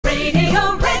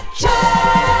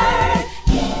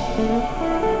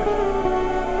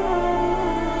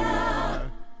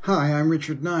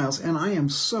Richard Niles, and I am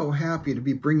so happy to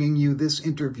be bringing you this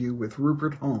interview with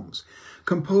Rupert Holmes,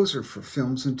 composer for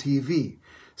films and TV,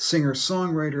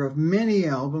 singer-songwriter of many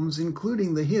albums,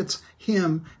 including the hits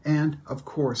Him and, of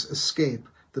course, Escape,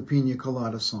 the Piña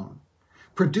Colada Song,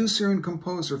 producer and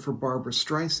composer for Barbara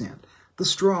Streisand, the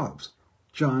Strawbs,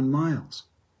 John Miles,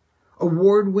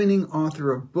 award-winning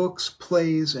author of books,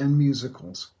 plays, and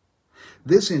musicals.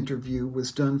 This interview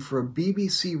was done for a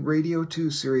BBC Radio 2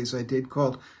 series I did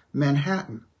called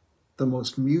Manhattan, the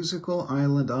most musical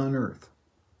island on earth.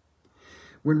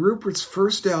 When Rupert's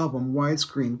first album,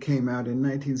 Widescreen, came out in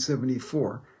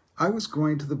 1974, I was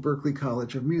going to the Berklee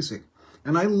College of Music,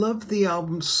 and I loved the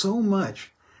album so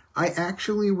much, I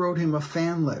actually wrote him a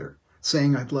fan letter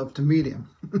saying I'd love to meet him.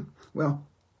 Well,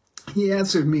 he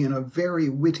answered me in a very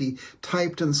witty,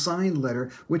 typed and signed letter,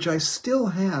 which I still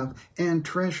have and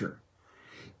treasure.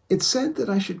 It said that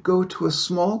I should go to a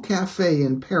small café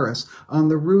in Paris on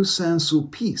the Rue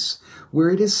Saint-Sulpice, where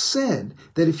it is said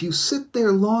that if you sit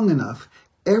there long enough,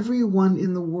 everyone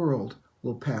in the world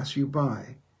will pass you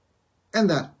by. And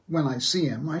that when I see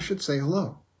him, I should say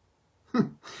hello.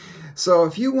 So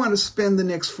if you want to spend the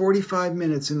next 45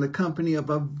 minutes in the company of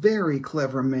a very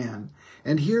clever man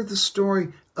and hear the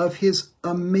story of his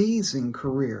amazing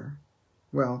career,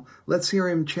 well, let's hear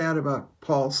him chat about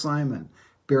Paul Simon,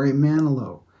 Barry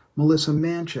Manilow, Melissa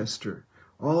Manchester,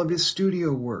 all of his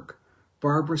studio work,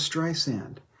 Barbara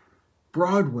Streisand,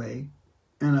 Broadway,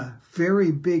 and a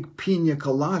very big piña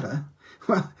colada.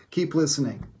 Well, keep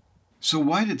listening. So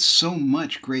why did so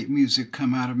much great music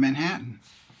come out of Manhattan?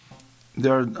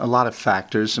 There are a lot of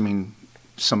factors. I mean,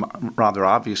 some rather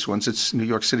obvious ones. New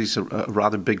York City's a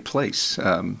rather big place.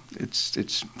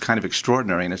 It's kind of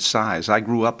extraordinary in its size. I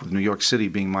grew up with New York City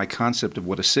being my concept of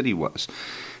what a city was.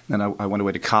 Then I went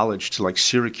away to college to like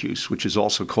Syracuse, which is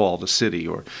also called a city,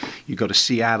 or you go to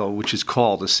Seattle, which is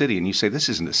called a city, and you say, this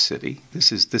isn't a city.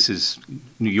 This is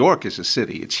New York is a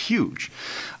city. It's huge.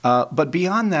 But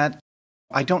beyond that,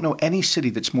 I don't know any city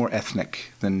that's more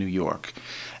ethnic than New York.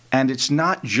 And it's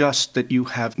not just that you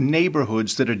have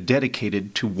neighborhoods that are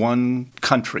dedicated to one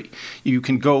country. You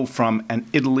can go from an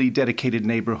Italy-dedicated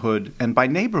neighborhood, and by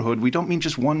neighborhood, we don't mean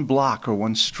just one block or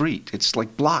one street. It's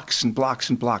like blocks and blocks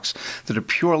and blocks that are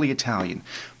purely Italian,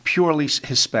 purely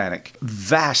Hispanic,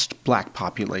 vast black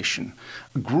population.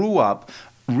 Grew up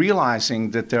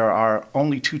realizing that there are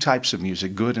only two types of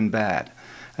music, good and bad.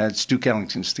 It's Duke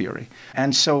Ellington's theory.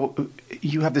 And so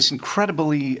you have this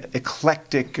incredibly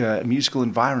eclectic musical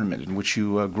environment in which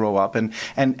you grow up, and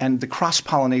the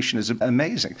cross-pollination is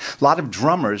amazing. A lot of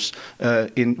drummers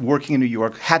working in New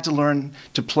York had to learn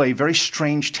to play very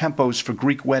strange tempos for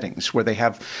Greek weddings, where they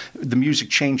have the music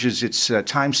changes its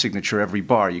time signature every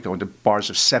bar. You go into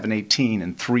bars of 7/18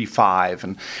 and 3/5,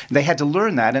 and they had to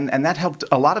learn that, and that helped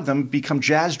a lot of them become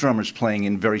jazz drummers playing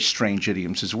in very strange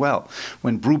idioms as well.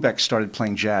 When Brubeck started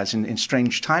playing jazz in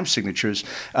strange time signatures,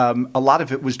 a lot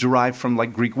of it was derived from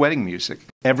like Greek wedding music.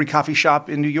 Every coffee shop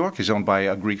in New York is owned by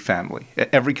a Greek family.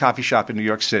 Every coffee shop in New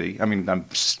York City, I mean, I'm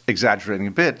exaggerating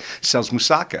a bit, sells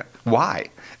moussaka. Why?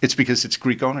 It's because it's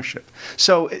Greek ownership.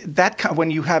 So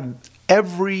when you have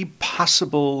every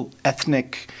possible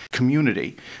ethnic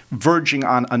community verging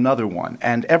on another one,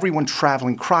 and everyone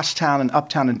traveling crosstown and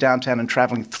uptown and downtown and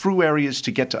traveling through areas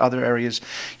to get to other areas,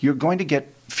 you're going to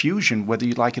get fusion whether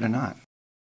you like it or not.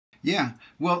 Yeah.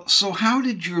 Well, so how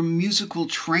did your musical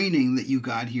training that you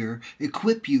got here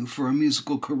equip you for a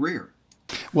musical career?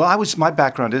 Well, my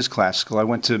background is classical. I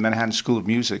went to Manhattan School of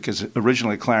Music as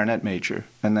originally a clarinet major,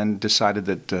 and then decided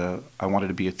that I wanted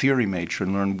to be a theory major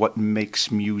and learn what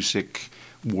makes music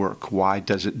work. Why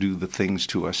does it do the things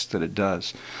to us that it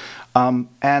does?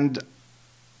 And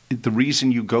the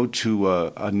reason you go to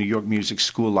a New York music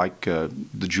school like the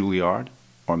Juilliard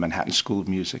or Manhattan School of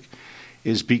Music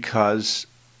is because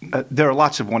there are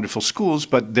lots of wonderful schools,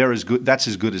 but that's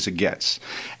as good as it gets.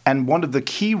 And one of the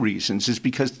key reasons is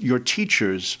because your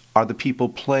teachers are the people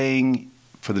playing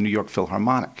for the New York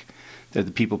Philharmonic. They're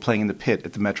the people playing in the pit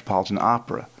at the Metropolitan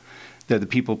Opera. They're the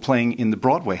people playing in the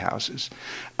Broadway houses.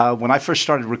 When I first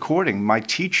started recording, my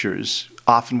teachers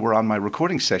often were on my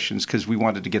recording sessions because we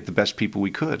wanted to get the best people we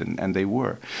could, and they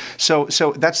were. So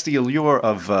that's the allure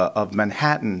of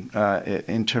Manhattan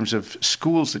in terms of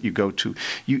schools that you go to.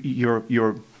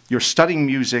 You're studying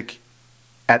music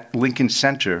at Lincoln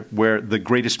Center, where the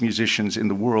greatest musicians in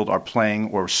the world are playing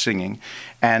or singing,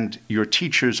 and your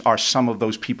teachers are some of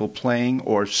those people playing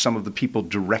or some of the people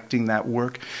directing that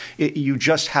work. You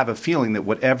just have a feeling that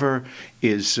whatever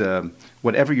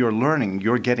you're learning,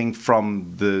 you're getting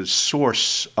from the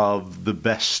source of the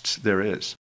best there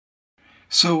is.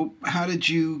 So how did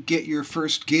you get your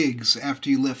first gigs after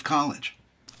you left college?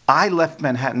 I left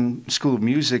Manhattan School of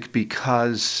Music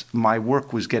because my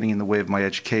work was getting in the way of my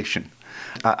education.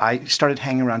 I started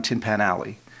hanging around Tin Pan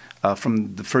Alley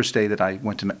from the first day that I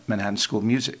went to Manhattan School of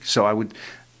Music. So I would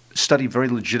study very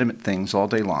legitimate things all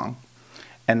day long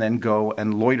and then go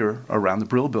and loiter around the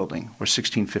Brill Building or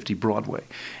 1650 Broadway.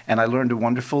 And I learned a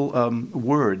wonderful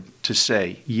word to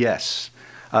say, yes.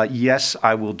 Yes,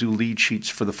 I will do lead sheets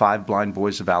for the Five Blind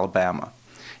Boys of Alabama.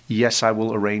 Yes, I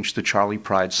will arrange the Charlie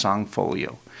Pride song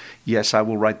folio. Yes, I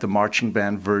will write the marching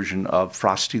band version of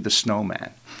Frosty the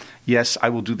Snowman. Yes, I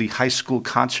will do the high school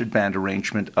concert band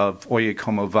arrangement of Oye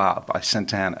Como Va by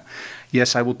Santana.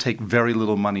 Yes, I will take very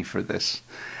little money for this.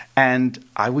 And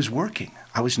I was working.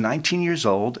 I was 19 years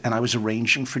old, and I was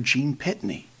arranging for Gene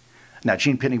Pitney. Now,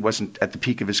 Gene Pitney wasn't at the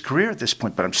peak of his career at this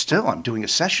point, but I'm doing a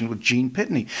session with Gene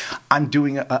Pitney. I'm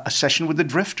doing a session with the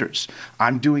Drifters.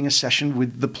 I'm doing a session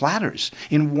with the Platters.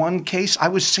 In one case, I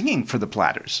was singing for the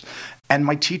Platters. And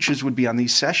my teachers would be on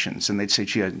these sessions, and they'd say,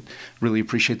 gee, I really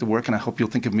appreciate the work, and I hope you'll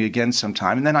think of me again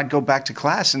sometime. And then I'd go back to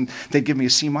class, and they'd give me a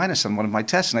C- on one of my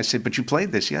tests, and I'd say, but you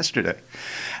played this yesterday.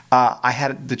 I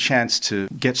had the chance to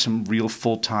get some real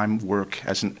full-time work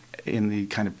in the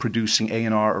kind of producing,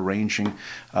 A&R, arranging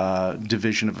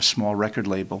division of a small record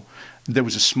label. There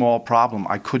was a small problem.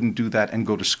 I couldn't do that and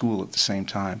go to school at the same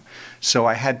time. So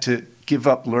I had to give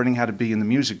up learning how to be in the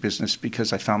music business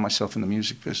because I found myself in the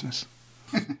music business.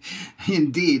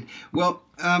 Indeed. Well,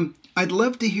 I'd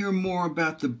love to hear more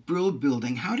about the Brill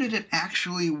Building. How did it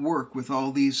actually work with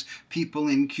all these people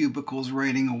in cubicles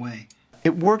writing away?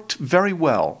 It worked very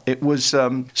well. It was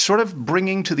sort of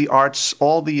bringing to the arts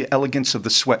all the elegance of the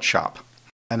sweatshop,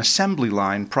 an assembly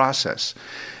line process.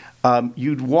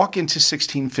 You'd walk into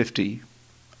 1650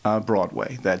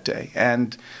 Broadway that day,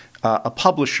 and a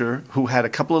publisher who had a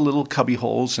couple of little cubby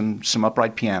holes and some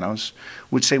upright pianos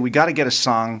would say, we got to get a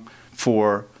song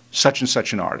for such and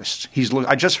such an artist.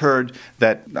 I just heard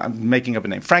that, I'm making up a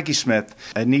name, Frankie Smith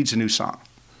needs a new song.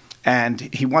 And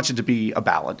he wants it to be a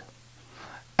ballad.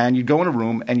 And you'd go in a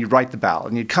room and you'd write the ballad.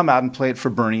 And you'd come out and play it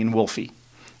for Bernie and Wolfie.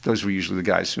 Those were usually the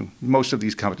guys who, most of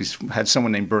these companies had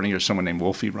someone named Bernie or someone named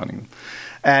Wolfie running them.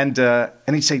 And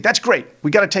he'd say, that's great.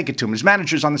 We got to take it to him. His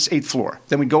manager's on this 8th floor.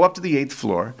 Then we'd go up to the 8th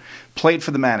floor, play it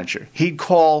for the manager. He'd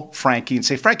call Frankie and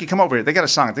say, Frankie, come over here. They got a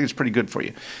song. I think it's pretty good for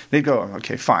you. They'd go,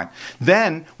 okay, fine.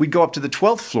 Then we'd go up to the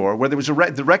 12th floor where there was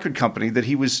the record company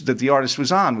that the artist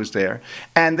was on was there.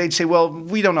 And they'd say, well,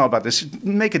 we don't know about this.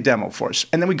 Make a demo for us.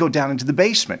 And then we'd go down into the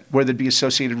basement where there'd be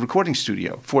Associated Recording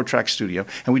Studio, 4-track studio,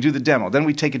 and we'd do the demo. Then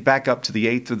we'd take it back up to the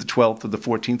 8th or the 12th or the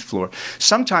 14th floor.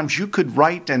 Sometimes you could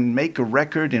write and make a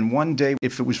record in one day.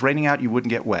 If it was raining out, you wouldn't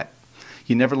get wet.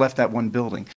 You never left that one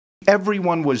building.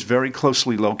 Everyone was very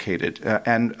closely located,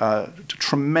 and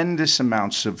tremendous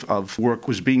amounts of work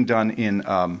was being done in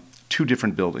 2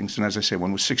 different buildings. And as I say,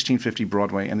 one was 1650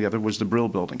 Broadway, and the other was the Brill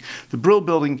Building. The Brill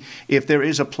Building, if there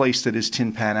is a place that is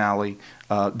Tin Pan Alley,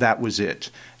 that was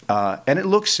it. And it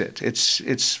looks it.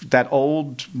 It's that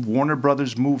old Warner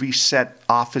Brothers movie set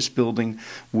office building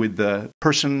with the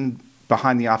person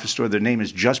behind the office door. Their name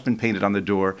has just been painted on the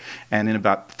door, and in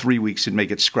about 3 weeks it may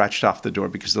get scratched off the door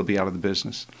because they'll be out of the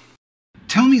business.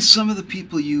 Tell me some of the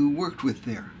people you worked with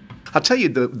there. I'll tell you,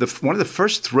 one of the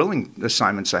first thrilling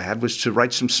assignments I had was to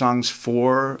write some songs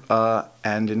for,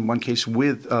 and in one case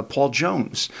with, Paul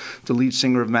Jones, the lead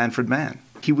singer of Manfred Mann.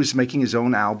 He was making his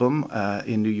own album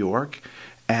in New York,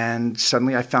 and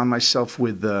suddenly I found myself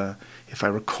with, if I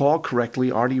recall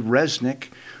correctly, Artie Resnick,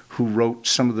 who wrote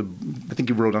some of the, I think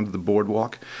he wrote Under the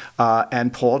Boardwalk,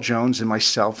 and Paul Jones and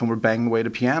myself, and we're banging away at a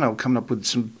piano, coming up with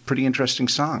some pretty interesting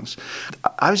songs.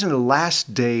 I was in the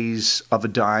last days of a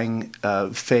dying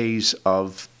phase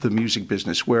of the music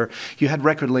business, where you had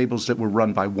record labels that were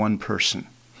run by one person.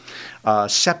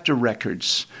 Scepter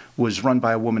Records was run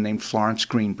by a woman named Florence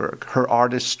Greenberg. Her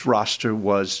artist roster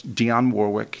was Dionne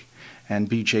Warwick and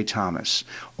B.J. Thomas.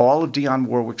 All of Dionne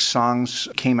Warwick's songs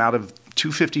came out of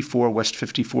 254 West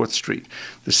 54th Street,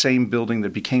 the same building that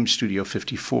became Studio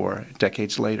 54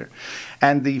 decades later.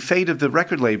 And the fate of the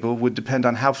record label would depend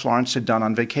on how Florence had done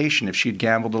on vacation. If she had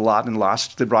gambled a lot and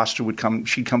lost, the roster would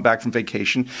she'd come back from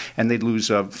vacation, and they'd lose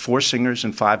 4 singers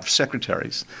and 5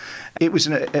 secretaries. It was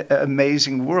an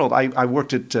amazing world. I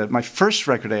worked at, my first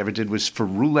record I ever did was for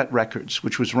Roulette Records,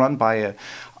 which was run by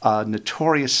a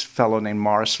notorious fellow named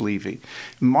Morris Levy.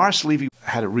 Morris Levy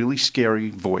had a really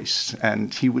scary voice,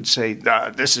 and he would say,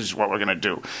 this is what we're going to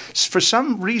do. For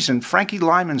some reason, Frankie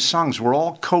Lyman's songs were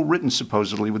all co-written,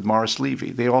 supposedly, with Morris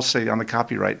Levy. They all say on the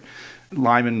copyright,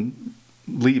 Lyman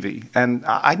Levy, and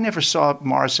I never saw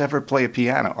Morris ever play a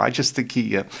piano. I just think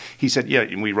he said, yeah,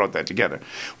 and we wrote that together.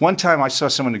 One time I saw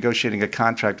someone negotiating a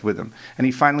contract with him, and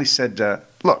he finally said,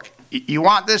 look, you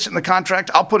want this in the contract?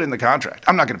 I'll put it in the contract.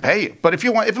 I'm not going to pay you. But if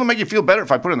it'll make you feel better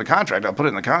if I put it in the contract, I'll put it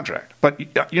in the contract. But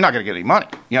you're not going to get any money.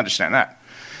 You understand that?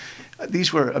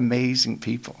 These were amazing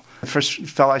people. The first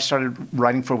fellow I started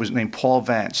writing for was named Paul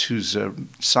Vance, whose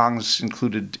songs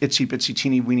included Itsy Bitsy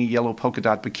Teeny Weeny Yellow Polka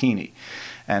Dot Bikini,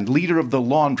 and Leader of the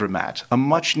Laundromat, a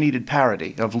much-needed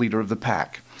parody of Leader of the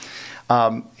Pack.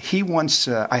 He once,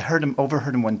 I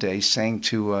overheard him one day saying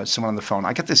to someone on the phone,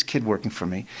 I got this kid working for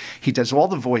me. He does all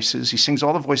the voices. He sings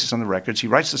all the voices on the records. He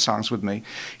writes the songs with me.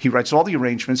 He writes all the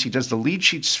arrangements. He does the lead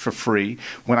sheets for free.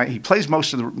 He plays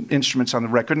most of the instruments on the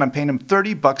record, and I'm paying him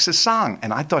 $30 a song.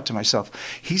 And I thought to myself,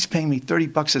 he's paying me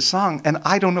 $30 a song, and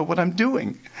I don't know what I'm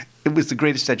doing. It was the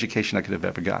greatest education I could have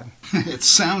ever gotten. It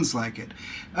sounds like it.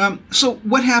 So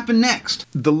what happened next?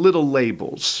 The little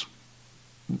labels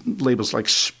like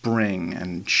Spring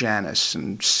and Janus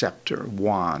and Scepter,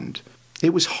 Wand. It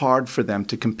was hard for them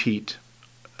to compete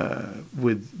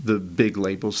with the big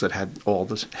labels that had all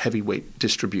this heavyweight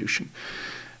distribution.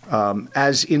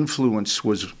 As influence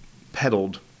was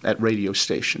peddled at radio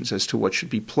stations as to what should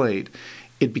be played,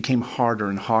 it became harder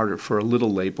and harder for a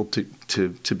little label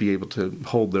to be able to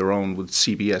hold their own with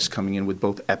CBS coming in with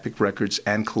both Epic Records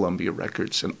and Columbia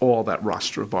Records and all that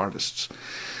roster of artists.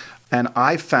 And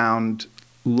I found,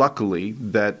 luckily,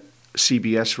 that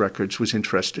CBS Records was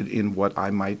interested in what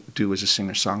I might do as a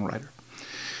singer-songwriter,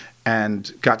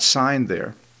 and got signed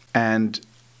there, and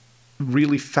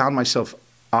really found myself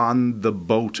on the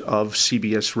boat of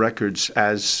CBS Records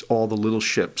as all the little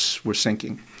ships were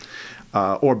sinking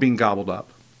or being gobbled up.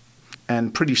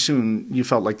 And pretty soon you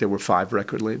felt like there were 5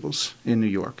 record labels in New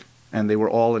York, and they were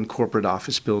all in corporate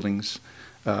office buildings,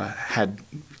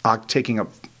 taking up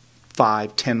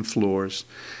 5, 10 floors.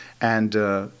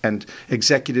 And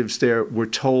executives there were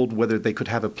told whether they could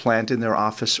have a plant in their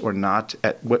office or not.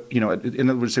 In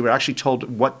other words, they were actually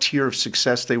told what tier of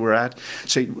success they were at.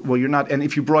 Say, well, you're not. And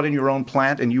if you brought in your own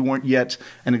plant and you weren't yet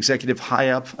an executive high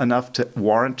up enough to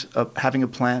warrant having a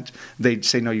plant, they'd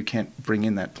say, no, you can't bring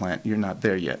in that plant. You're not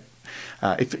there yet.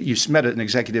 If you met an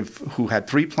executive who had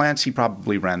 3 plants, he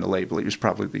probably ran the label. He was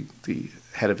probably the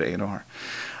head of A&R.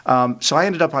 So I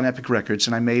ended up on Epic Records,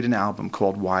 and I made an album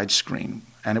called Widescreen.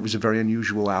 And it was a very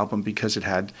unusual album because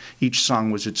each song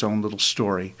was its own little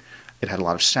story. It had a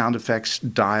lot of sound effects,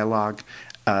 dialogue,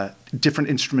 different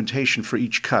instrumentation for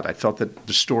each cut. I felt that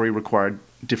the story required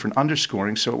different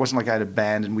underscoring, so it wasn't like I had a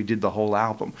band and we did the whole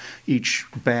album. Each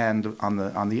band on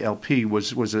the LP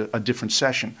was a different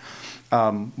session.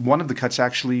 One of the cuts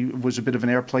actually was a bit of an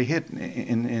airplay hit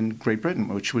in Great Britain,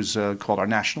 which was called Our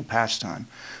National Pastime,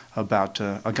 about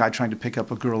a guy trying to pick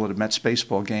up a girl at a Mets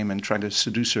baseball game and trying to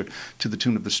seduce her to the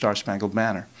tune of the Star-Spangled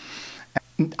Banner.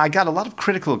 And I got a lot of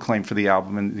critical acclaim for the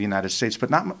album in the United States, but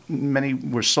not many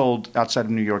were sold outside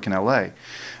of New York and L.A.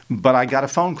 But I got a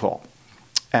phone call,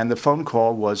 and the phone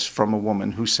call was from a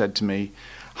woman who said to me,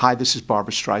 "Hi, this is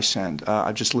Barbara Streisand.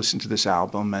 I've just listened to this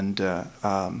album, and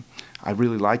I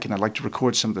really like it. I'd like to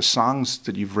record some of the songs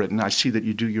that you've written. I see that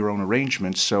you do your own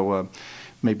arrangements, so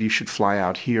maybe you should fly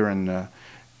out here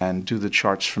and do the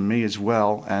charts for me as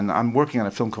well. And I'm working on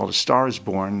a film called A Star Is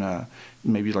Born.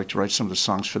 Maybe you'd like to write some of the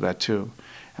songs for that too."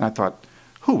 And I thought,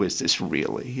 who is this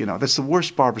really? You know, that's the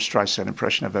worst Barbara Streisand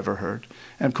impression I've ever heard.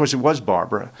 And of course it was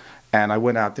Barbara. And I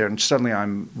went out there and suddenly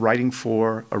I'm writing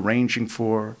for, arranging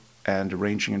for, and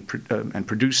arranging and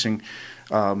producing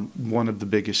one of the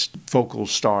biggest vocal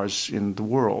stars in the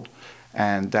world.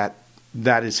 And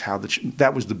that is how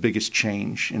that was the biggest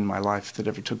change in my life that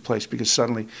ever took place, because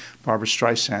suddenly Barbara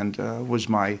Streisand was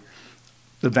my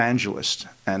evangelist,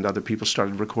 and other people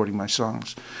started recording my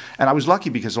songs. And I was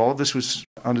lucky because all of this was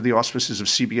under the auspices of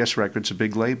CBS Records, a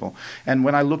big label. And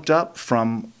when I looked up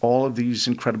from all of these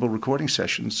incredible recording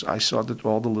sessions, I saw that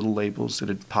all the little labels that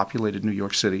had populated New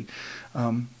York City,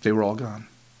 they were all gone.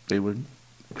 They were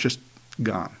just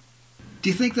gone. Do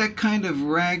you think that kind of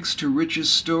rags to riches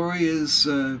story is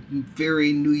a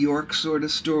very New York sort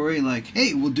of story? Like,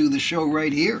 hey, we'll do the show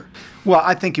right here. Well,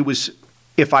 I think it was,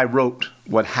 if I wrote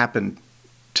what happened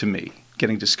to me,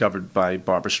 getting discovered by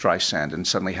Barbara Streisand and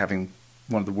suddenly having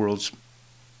one of the world's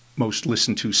most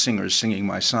listened to singers singing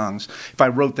my songs, if I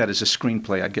wrote that as a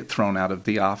screenplay, I'd get thrown out of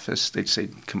the office. They'd say,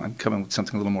 come on, come in with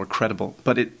something a little more credible.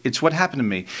 But it's what happened to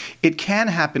me. It can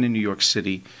happen in New York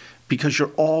City because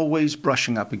you're always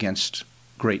brushing up against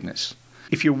greatness.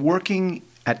 If you're working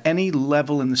at any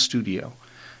level in the studio,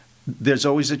 there's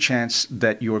always a chance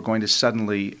that you're going to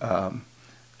suddenly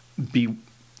be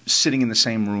sitting in the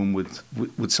same room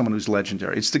with someone who's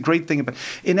legendary. It's the great thing about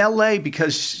in LA,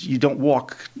 because you don't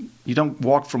walk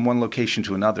from one location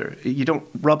to another. You don't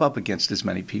rub up against as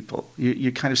many people.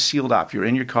 You're kind of sealed off. You're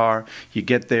in your car, you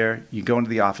get there, you go into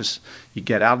the office, you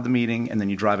get out of the meeting, and then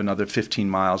you drive another 15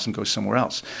 miles and go somewhere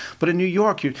else. But in New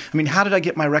York, I mean, how did I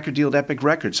get my record deal at Epic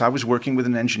Records? I was working with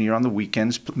an engineer on the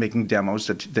weekends, making demos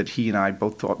that he and I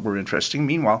both thought were interesting.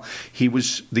 Meanwhile, he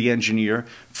was the engineer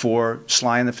for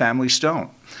Sly and the Family Stone.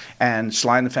 And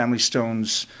Sly and the Family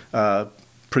Stone's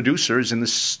producer is in the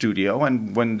studio,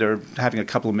 and when they're having a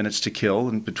couple of minutes to kill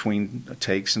in between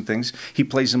takes and things, he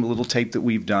plays them a little tape that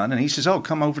we've done, and he says, "Oh,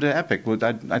 come over to Epic. Well,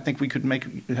 I think you could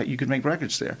make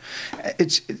records there."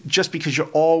 It's just because you're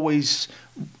always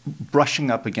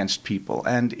brushing up against people,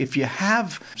 and if you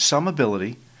have some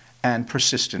ability and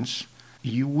persistence,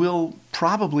 you will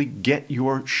probably get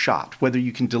your shot. Whether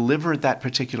you can deliver at that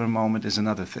particular moment is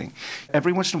another thing.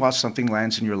 Every once in a while, something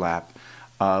lands in your lap.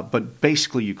 But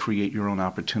basically, you create your own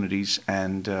opportunities,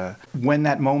 and when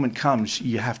that moment comes,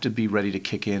 you have to be ready to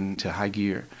kick into high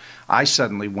gear. I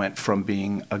suddenly went from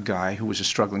being a guy who was a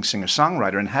struggling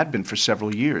singer-songwriter, and had been for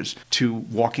several years, to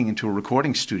walking into a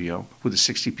recording studio with a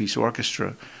 60-piece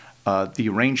orchestra. The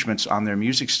arrangements on their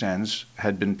music stands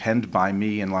had been penned by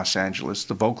me in Los Angeles.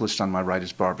 The vocalist on my right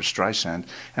is Barbara Streisand,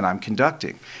 and I'm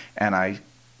conducting. And I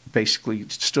basically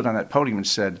stood on that podium and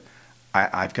said,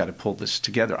 I've got to pull this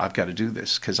together. I've got to do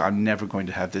this, because I'm never going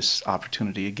to have this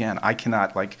opportunity again. I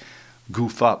cannot, like,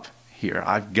 goof up here.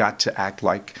 I've got to act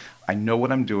like I know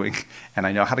what I'm doing, and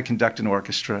I know how to conduct an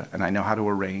orchestra, and I know how to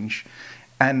arrange.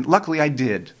 And luckily I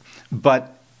did.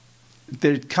 But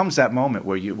there comes that moment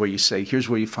where you say, here's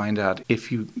where you find out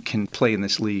if you can play in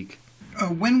this league.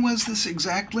 When was this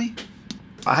exactly?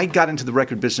 I got into the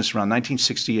record business around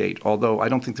 1968, although I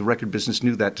don't think the record business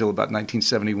knew that till about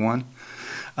 1971.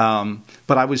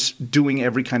 But I was doing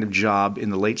every kind of job in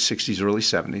the late 60s, early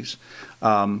 70s.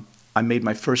 I made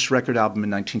my first record album in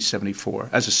 1974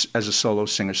 as a solo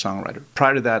singer-songwriter.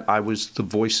 Prior to that, I was the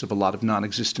voice of a lot of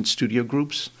non-existent studio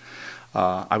groups.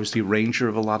 I was the arranger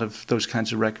of a lot of those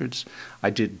kinds of records. I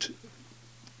did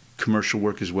commercial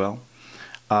work as well.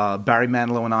 Barry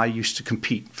Manilow and I used to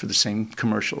compete for the same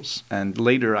commercials. And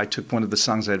later, I took one of the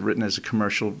songs I had written as a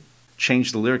commercial,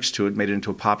 changed the lyrics to it, made it into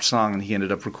a pop song, and he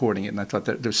ended up recording it. And I thought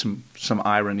that there's some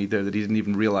irony there, that he didn't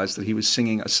even realize that he was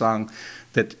singing a song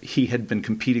that he had been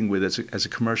competing with as a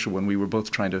commercial when we were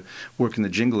both trying to work in the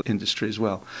jingle industry as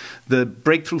well. The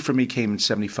breakthrough for me came in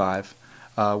 '75.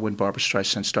 When Barbara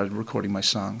Streisand started recording my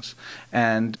songs.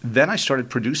 And then I started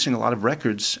producing a lot of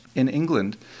records in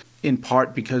England, in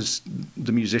part because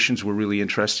the musicians were really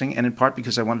interesting, and in part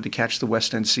because I wanted to catch the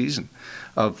West End season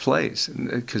of plays,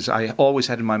 because I always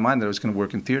had in my mind that I was going to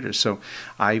work in theaters. So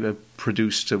I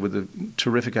produced, with a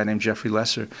terrific guy named Jeffrey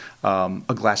Lesser,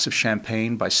 A Glass of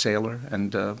Champagne by Sailor,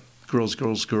 and Girls,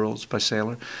 Girls, Girls by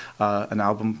Sailor, an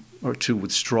album or two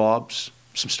with Strawbs,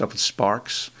 some stuff with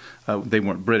Sparks. They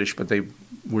weren't British, but they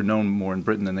were known more in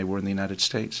Britain than they were in the United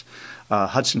States.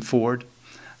 Hudson Ford,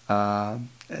 and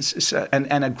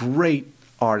a great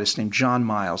artist named John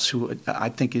Miles, who I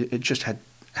think it just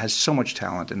has so much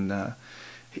talent, and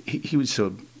he was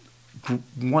a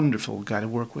wonderful guy to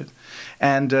work with.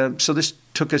 And so this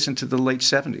took us into the late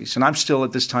 70s, and I'm still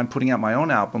at this time putting out my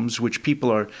own albums, which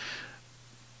people are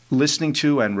listening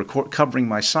to and covering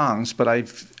my songs, but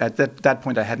at that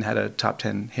point I hadn't had a top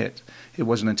 10 hit. It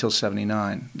wasn't until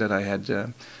 '79 that I had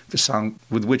the song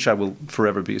with which I will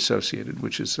forever be associated,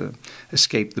 which is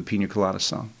Escape, the Piña Colada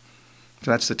Song.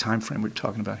 So that's the time frame we're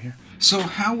talking about here. So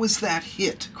how was that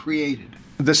hit created?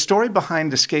 The story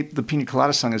behind Escape, the Piña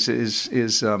Colada Song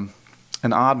is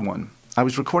an odd one. I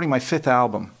was recording my 5th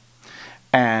album,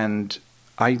 and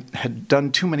I had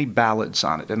done too many ballads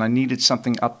on it, and I needed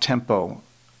something up-tempo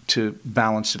to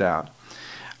balance it out.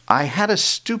 I had a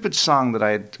stupid song that I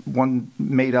had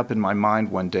made up in my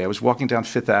mind one day. I was walking down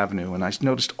 5th Avenue, and I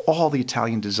noticed all the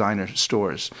Italian designer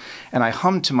stores. And I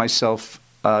hummed to myself,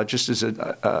 just as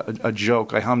a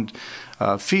joke, I hummed,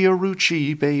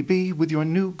 Fiorucci, baby, with your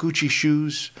new Gucci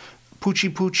shoes.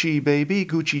 Poochie Poochie, baby,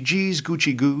 Gucci G's,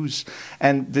 Gucci Goos.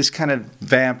 And this kind of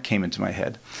vamp came into my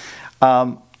head.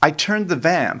 I turned the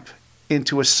vamp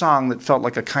into a song that felt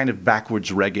like a kind of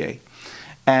backwards reggae.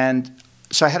 And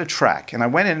so I had a track, and I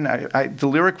went in, the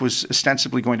lyric was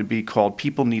ostensibly going to be called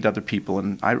People Need Other People,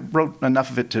 and I wrote enough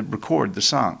of it to record the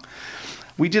song.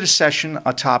 We did a session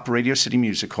atop Radio City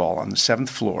Music Hall on the 7th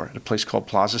floor at a place called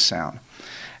Plaza Sound.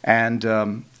 And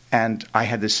I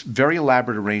had this very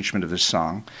elaborate arrangement of this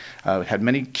song. It had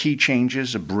many key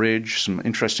changes, a bridge, some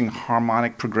interesting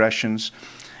harmonic progressions.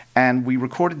 And we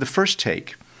recorded the first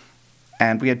take.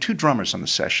 And we had 2 drummers on the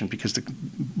session because the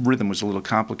rhythm was a little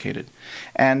complicated.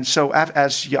 And so,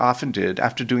 as you often did,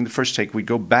 after doing the first take, we'd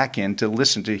go back in to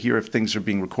listen to hear if things are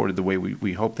being recorded the way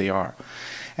we hope they are.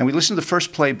 And we listened to the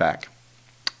first playback.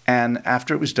 And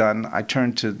after it was done, I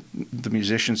turned to the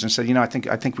musicians and said, you know, I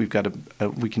think we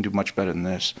can do much better than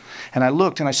this. And I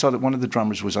looked and I saw that one of the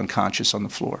drummers was unconscious on the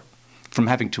floor from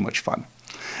having too much fun.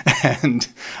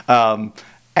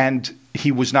 And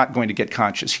he was not going to get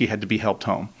conscious. He had to be helped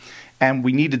home. And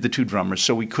we needed the 2 drummers,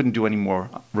 so we couldn't do any more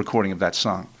recording of that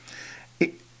song.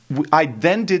 I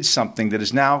then did something that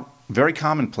is now very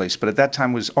commonplace, but at that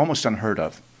time was almost unheard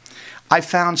of. I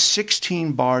found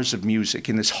 16 bars of music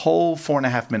in this whole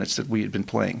 4.5 minutes that we had been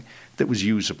playing that was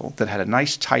usable, that had a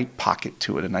nice tight pocket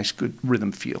to it, a nice good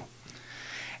rhythm feel.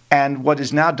 And what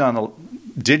is now done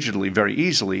digitally very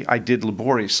easily, I did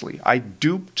laboriously. I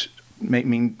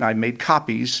made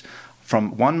copies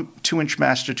from one 2-inch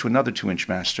master to another 2-inch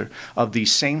master of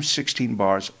these same 16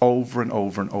 bars over and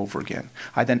over and over again.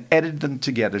 I then edited them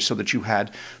together so that you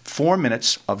had 4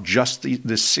 minutes of just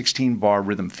this 16-bar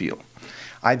rhythm feel.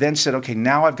 I then said, okay,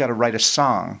 now I've got to write a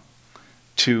song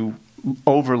to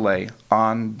overlay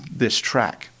on this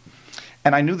track.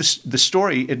 And I knew the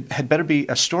story, it had better be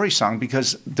a story song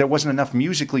because there wasn't enough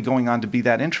musically going on to be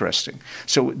that interesting.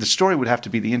 So the story would have to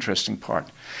be the interesting part.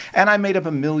 And I made up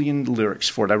a million lyrics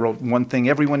for it. I wrote one thing,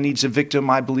 everyone needs a victim,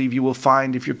 I believe you will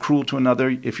find. If you're cruel to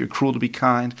another, if you're cruel to be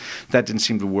kind. That didn't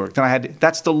seem to work. Then I had,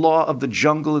 that's the law of the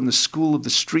jungle and the school of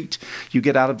the street. You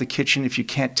get out of the kitchen if you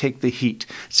can't take the heat.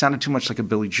 It sounded too much like a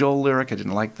Billy Joel lyric. I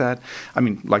didn't like that. I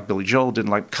mean, like Billy Joel, didn't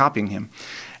like copying him.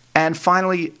 And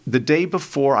finally, the day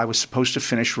before I was supposed to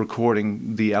finish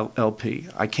recording the LP,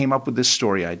 I came up with this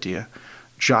story idea,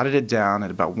 jotted it down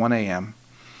at about 1 a.m.,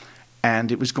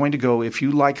 and it was going to go, if you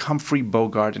like Humphrey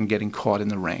Bogart and getting caught in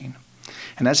the rain.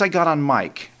 And as I got on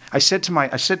mic, I said to my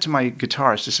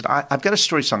guitarist, I said, I've got a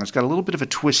story song. It's got a little bit of a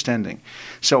twist ending.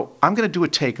 So I'm going to do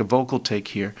a vocal take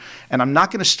here, and I'm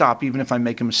not going to stop even if I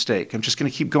make a mistake. I'm just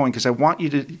going to keep going because I want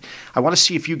to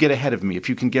see if you get ahead of me, if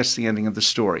you can guess the ending of the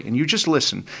story. And you just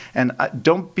listen, and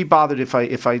don't be bothered if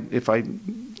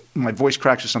my voice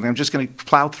cracks or something. I'm just going to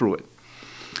plow through it.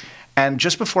 And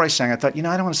just before I sang, I thought, you know,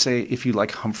 I don't want to say if you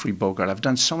like Humphrey Bogart. I've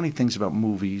done so many things about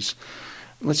movies.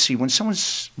 Let's see, when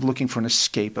someone's looking for an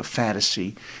escape, a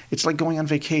fantasy, it's like going on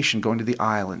vacation, going to the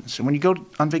islands. And when you go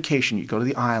on vacation, you go to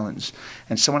the islands,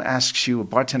 and someone asks you, a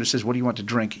bartender says, what do you want to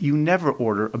drink? You never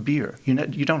order a beer. You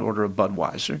don't order a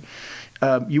Budweiser.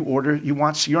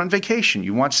 You're on vacation.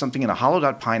 You want something in a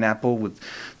hollowed-out pineapple with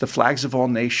the flags of all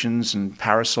nations and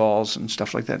parasols and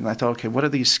stuff like that. And I thought, okay, what are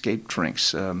the escape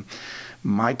drinks?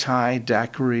 Mai Tai,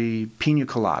 daiquiri, Piña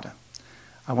Colada.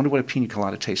 I wonder what a piña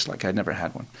colada tastes like. I'd never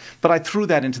had one. But I threw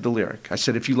that into the lyric. I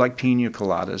said, if you like piña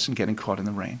coladas and getting caught in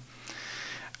the rain.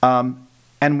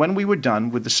 And when we were done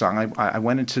with the song, I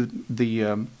went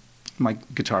into my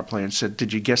guitar player and said,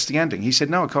 did you guess the ending? He said,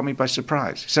 no, it caught me by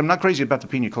surprise. He said, I'm not crazy about the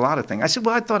piña colada thing. I said,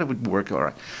 well, I thought it would work all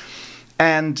right.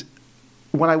 And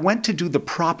when I went to do the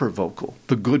proper vocal,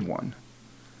 the good one,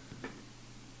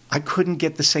 I couldn't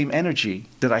get the same energy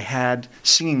that I had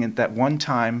singing it that one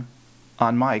time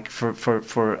on mic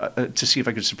to see if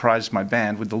I could surprise my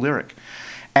band with the lyric.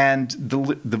 And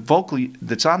the vocal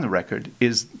that's on the record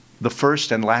is the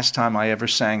first and last time I ever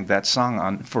sang that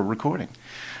song for recording.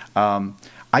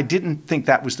 I didn't think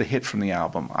that was the hit from the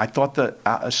album. I thought that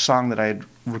a song that I had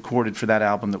recorded for that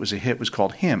album that was a hit was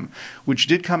called Him, which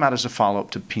did come out as a follow-up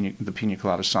to the Piña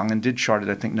Colada Song and did chart it,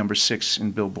 I think, #6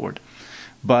 in Billboard.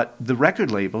 But the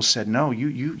record label said, no,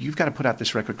 you've got to put out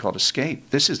this record called Escape.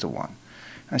 This is the one.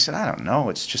 I said, I don't know,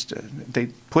 it's just, they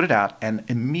put it out, and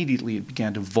immediately it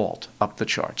began to vault up the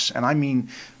charts. And I mean,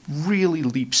 really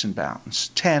leaps and bounds,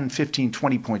 10, 15,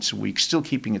 20 points a week, still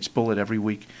keeping its bullet every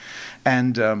week.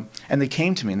 And they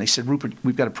came to me and they said, Rupert,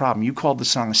 we've got a problem. You called the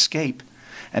song Escape,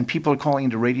 and people are calling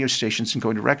into radio stations and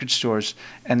going to record stores,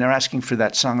 and they're asking for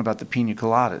that song about the Piña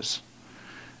Coladas.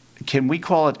 Can we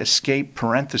call it Escape,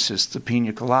 parenthesis, the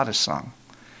Piña Colada Song?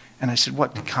 And I said,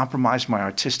 what, compromise my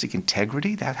artistic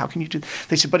integrity? How can you do that?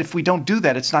 They said, but if we don't do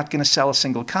that, it's not going to sell a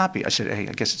single copy. I said, hey,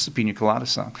 I guess it's the Piña Colada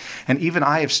Song. And even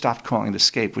I have stopped calling it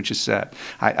Escape, which is sad.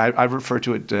 I refer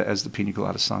to it as the Piña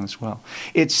Colada Song as well.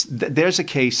 There's a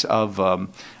case of a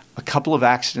couple of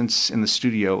accidents in the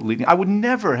studio leading. I would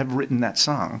never have written that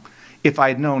song if I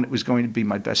had known it was going to be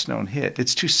my best-known hit.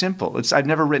 It's too simple. I've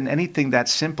never written anything that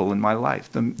simple in my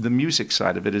life. The music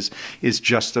side of it is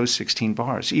just those 16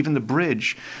 bars. Even the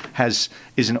bridge is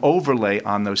an overlay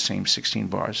on those same 16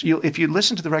 bars. If you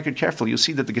listen to the record carefully, you'll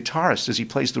see that the guitarist, as he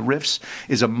plays the riffs,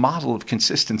 is a model of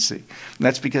consistency. And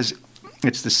that's because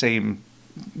it's the same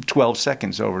 12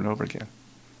 seconds over and over again.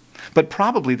 But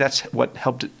probably that's what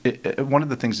helped it. One of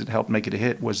the things that helped make it a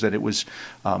hit was that it was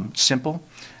simple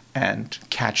and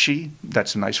catchy.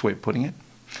 That's a nice way of putting it.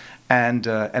 And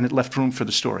it left room for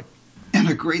the story. And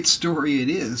a great story it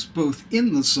is, both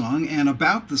in the song and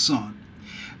about the song.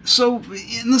 So,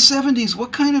 in the 70s,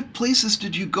 what kind of places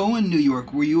did you go in New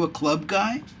York? Were you a club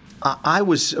guy? I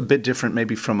was a bit different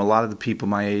maybe from a lot of the people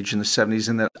my age in the 70s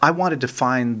in that I wanted to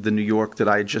find the New York that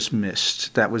I had just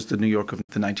missed. That was the New York of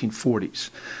the 1940s.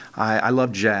 I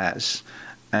loved jazz,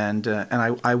 and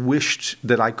I wished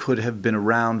that I could have been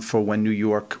around for when New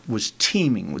York was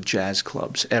teeming with jazz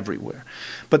clubs everywhere.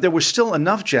 But there were still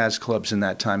enough jazz clubs in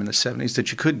that time in the 70s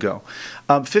that you could go.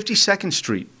 52nd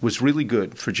Street was really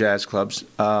good for jazz clubs.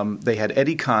 They had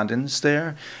Eddie Condon's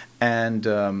there, and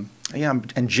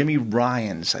Jimmy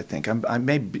Ryan's, I think.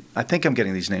 I think I'm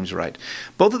getting these names right.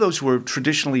 Both of those were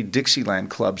traditionally Dixieland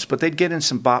clubs, but they'd get in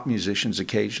some bop musicians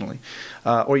occasionally.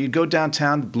 Or you'd go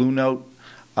downtown to Blue Note.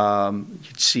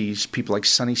 You'd see people like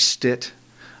Sonny Stitt,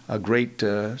 a great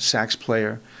sax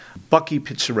player. Bucky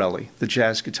Pizzarelli, the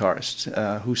jazz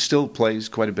guitarist, who still plays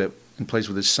quite a bit and plays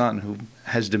with his son, who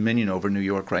has dominion over New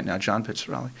York right now, John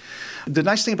Pizzarelli. The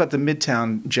nice thing about the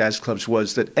Midtown jazz clubs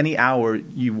was that any hour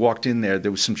you walked in there,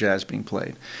 there was some jazz being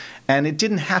played. And it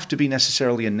didn't have to be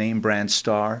necessarily a name brand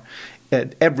star.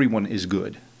 Everyone is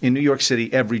good. In New York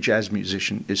City, every jazz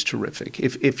musician is terrific.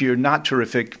 If you're not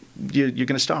terrific, you're going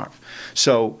to starve.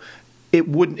 So it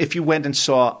wouldn't, if you went and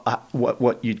saw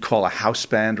what you'd call a house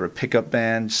band or a pickup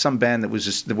band, some band that was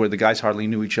just where the guys hardly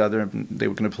knew each other and they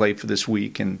were going to play for this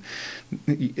week, and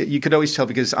you could always tell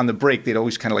because on the break they'd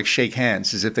always kind of like shake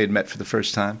hands as if they'd met for the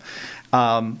first time.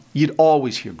 You'd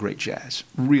always hear great jazz,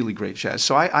 really great jazz.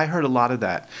 So I heard a lot of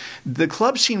that. The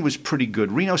club scene was pretty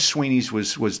good. Reno Sweeney's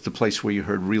was the place where you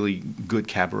heard really good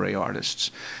cabaret artists.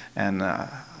 And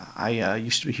I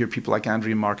used to hear people like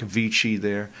Andrea Marcovici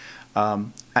there.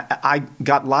 I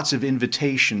got lots of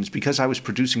invitations because I was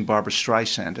producing Barbara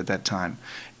Streisand at that time.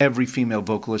 Every female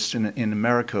vocalist in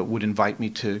America would invite me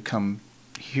to come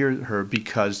hear her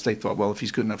because they thought, well, if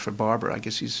he's good enough for Barbara, I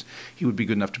guess he would be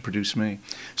good enough to produce me.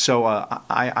 So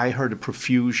I heard a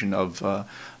profusion of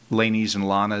Laneys and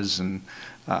Lanas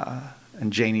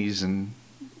and Janies and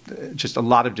just a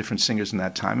lot of different singers in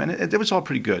that time, and it was all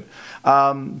pretty good.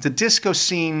 The disco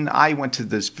scene, I went to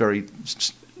this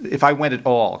if I went at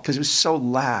all, because it was so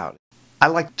loud. I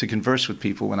liked to converse with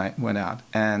people when I went out,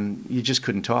 and you just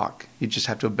couldn't talk. You just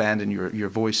have to abandon your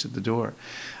voice at the door.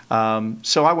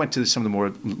 So I went to some of the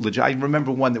more legit. I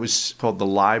remember one that was called The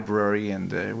Library, and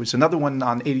there was another one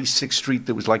on 86th Street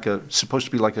that was like supposed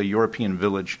to be like a European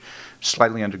village,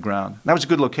 slightly underground. And that was a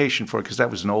good location for it because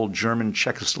that was an old German,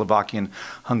 Czechoslovakian,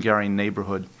 Hungarian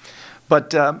neighborhood.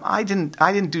 But I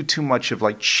didn't do too much of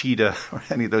like Cheetah or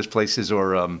any of those places,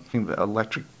 or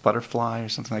Electric Butterfly or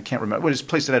something. I can't remember. It was a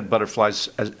place that had butterflies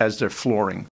as their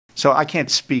flooring. So I can't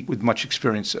speak with much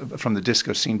experience from the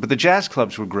disco scene. But the jazz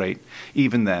clubs were great,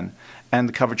 even then. And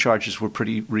the cover charges were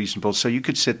pretty reasonable. So you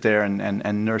could sit there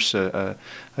and nurse a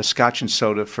scotch and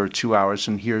soda for 2 hours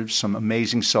and hear some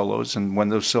amazing solos. And when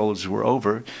those solos were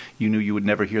over, you knew you would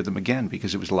never hear them again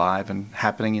because it was live and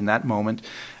happening in that moment.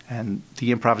 And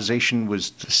the improvisation was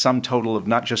the sum total of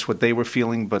not just what they were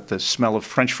feeling, but the smell of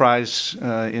French fries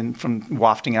from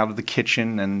wafting out of the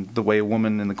kitchen, and the way a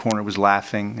woman in the corner was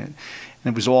laughing. And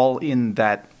it was all in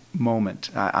that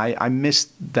moment. I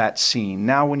missed that scene.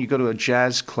 Now when you go to a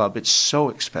jazz club, it's so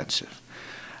expensive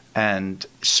and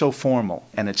so formal,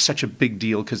 and it's such a big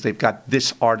deal because they've got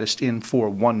this artist in for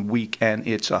 1 week, and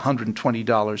it's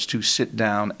 $120 to sit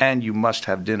down, and you must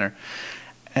have dinner.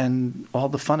 And all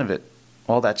the fun of it,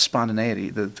 all that spontaneity,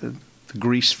 the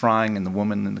grease frying and the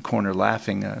woman in the corner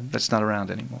laughing, that's not around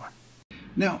anymore.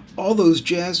 Now, all those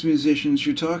jazz musicians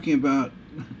you're talking about,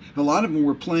 a lot of them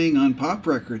were playing on pop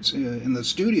records in the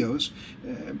studios,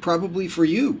 probably for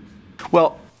you.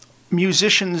 Well,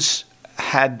 musicians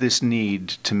had this need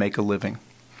to make a living.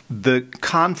 The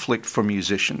conflict for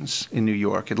musicians in New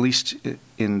York, at least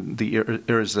in the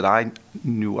eras that I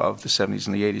knew of, the 70s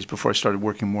and the 80s, before I started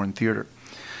working more in theater,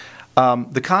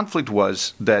 the conflict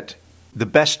was that the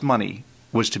best money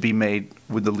was to be made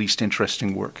with the least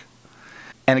interesting work.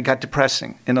 And it got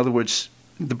depressing. In other words,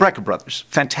 the Brecker brothers,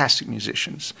 fantastic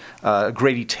musicians,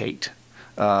 Grady Tate.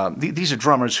 These are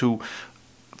drummers who,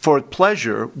 for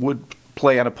pleasure, would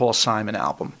play on a Paul Simon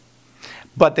album.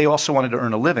 But they also wanted to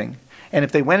earn a living. And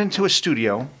if they went into a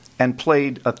studio and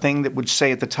played a thing that would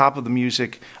say at the top of the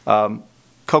music,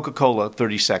 Coca-Cola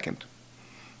 32nd,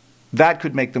 that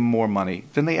could make them more money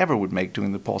than they ever would make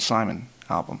doing the Paul Simon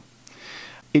album.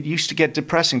 It used to get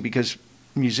depressing because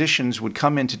musicians would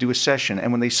come in to do a session,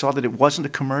 and when they saw that it wasn't a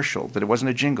commercial, that it wasn't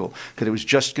a jingle, that it was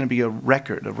just going to be a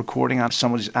record, a recording on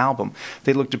somebody's album,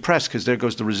 they looked depressed because there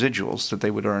goes the residuals that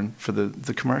they would earn for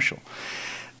the commercial.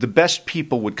 The best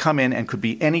people would come in and could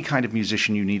be any kind of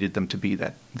musician you needed them to be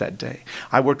that day.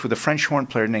 I worked with a French horn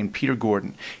player named Peter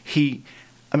Gordon.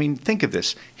 I mean, think of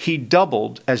this. He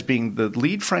doubled as being the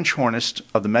lead French hornist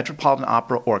of the Metropolitan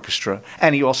Opera Orchestra,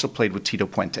 and he also played with Tito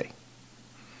Puente.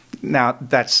 Now,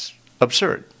 that's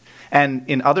absurd. And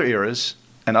in other eras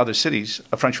and other cities,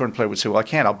 a French horn player would say, well, I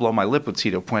can't. I'll blow my lip with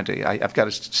Tito Puente. I've got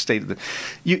to stay to the...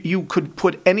 You could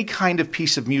put any kind of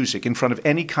piece of music in front of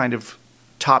any kind of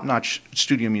top-notch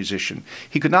studio musician.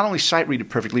 He could not only sight read it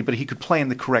perfectly, but he could play in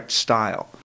the correct style.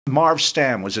 Marv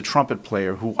Stam was a trumpet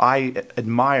player who I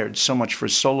admired so much for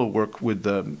his solo work with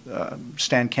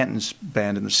Stan Kenton's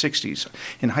band in the 60s.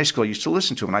 In high school, I used to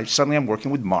listen to him, and suddenly I'm working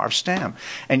with Marv Stam.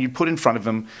 And you'd put in front of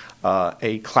him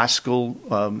a classical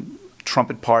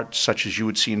trumpet part, such as you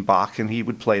would see in Bach, and he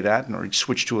would play that, or he'd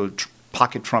switch to a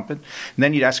pocket trumpet. And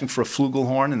then you'd ask him for a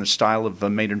flugelhorn in the style of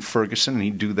Maynard Ferguson, and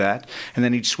he'd do that. And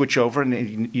then he'd switch over,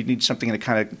 and you'd need something in a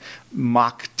kind of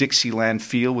mock Dixieland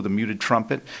feel with a muted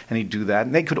trumpet, and he'd do that.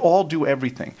 And they could all do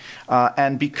everything.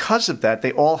 And because of that,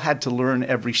 they all had to learn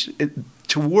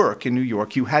to work in New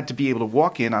York, you had to be able to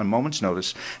walk in on a moment's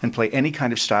notice and play any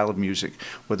kind of style of music,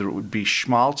 whether it would be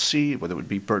schmaltzy, whether it would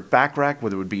be Burt Bacharach,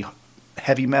 whether it would be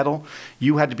heavy metal.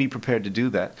 You had to be prepared to do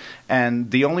that.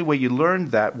 And the only way you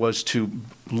learned that was to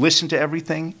listen to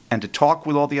everything and to talk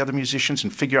with all the other musicians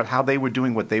and figure out how they were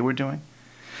doing what they were doing.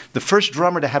 The first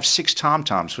drummer to have 6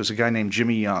 tom-toms was a guy named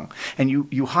Jimmy Young. And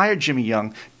you hired Jimmy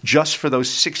Young just for those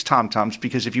 6 tom-toms,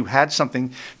 because if you had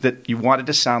something that you wanted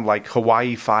to sound like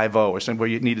Hawaii 5-0 or something where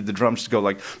you needed the drums to go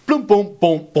like boom, boom,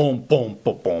 boom, boom, boom,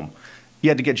 boom, boom, you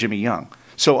had to get Jimmy Young.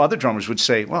 So other drummers would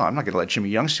say, well, I'm not going to let Jimmy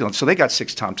Young steal it. So they got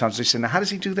 6 tom-toms. They said, now how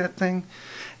does he do that thing?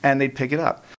 And they'd pick it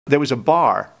up. There was a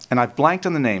bar, and I've blanked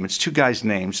on the name. It's 2 guys'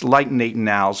 names, like Nate and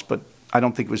Niles, but I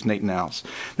don't think it was Nate and Niles.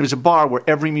 There was a bar where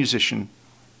every musician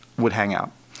would hang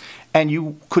out. And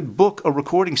you could book a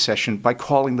recording session by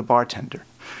calling the bartender.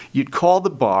 You'd call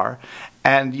the bar,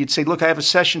 and you'd say, look, I have a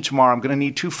session tomorrow. I'm going to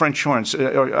need 2 French horns.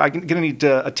 Or I'm going to need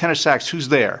a tenor sax. Who's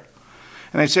there?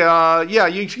 And they'd say, yeah,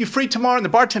 you free tomorrow? And the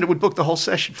bartender would book the whole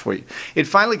session for you. It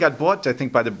finally got bought, I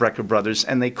think, by the Brecker brothers,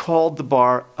 and they called the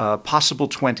bar Possible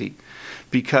 20,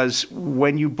 because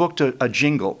when you booked a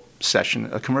jingle session,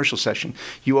 a commercial session,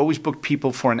 you always booked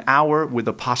people for an hour with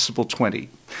a possible 20.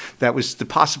 That was, the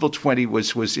possible 20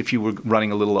 was if you were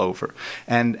running a little over.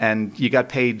 And you got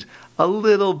paid a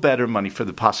little better money for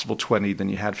the possible 20 than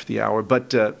you had for the hour.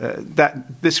 But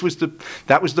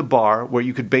that was the bar where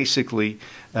you could basically,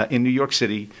 in New York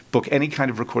City, book any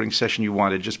kind of recording session you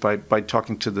wanted just by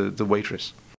talking to the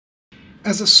waitress.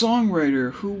 As a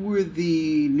songwriter, who were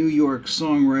the New York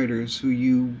songwriters who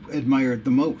you admired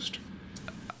the most?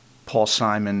 Paul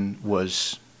Simon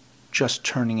was just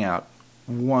turning out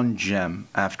one gem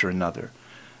after another.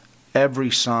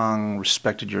 Every song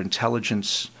respected your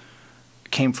intelligence,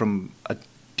 came from a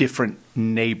different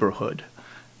neighborhood,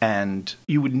 and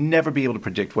you would never be able to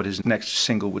predict what his next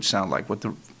single would sound like, what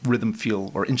the rhythm, feel,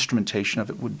 or instrumentation of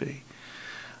it would be.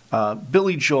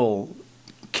 Billy Joel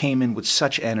came in with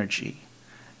such energy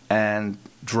and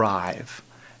drive,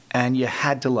 and you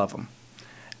had to love him.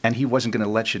 And he wasn't going to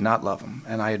let you not love him,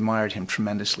 and I admired him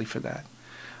tremendously for that.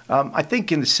 I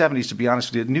think in the 70s, to be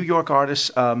honest with you, New York artists,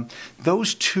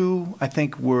 those 2, I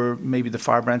think, were maybe the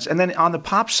firebrands. And then on the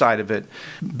pop side of it,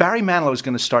 Barry Manilow is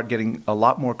going to start getting a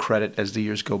lot more credit as the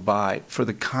years go by for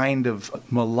the kind of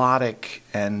melodic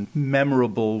and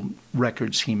memorable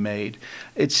records he made.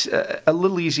 It's a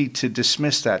little easy to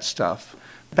dismiss that stuff.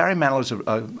 Barry Manilow is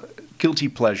a guilty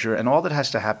pleasure, and all that has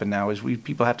to happen now is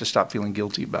people have to stop feeling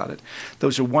guilty about it.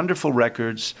 Those are wonderful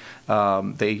records.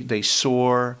 They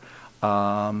soar,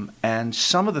 and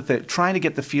some of trying to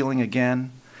get the feeling again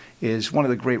is one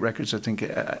of the great records I think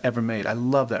ever made. I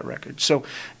love that record. So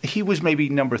he was maybe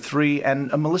number 3,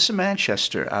 and Melissa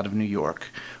Manchester out of New York,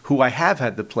 who I have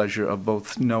had the pleasure of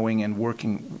both knowing and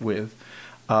working with.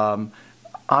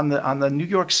 On the New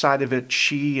York side of it,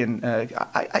 she and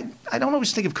I don't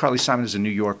always think of Carly Simon as a New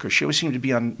Yorker. She always seemed to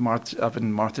be up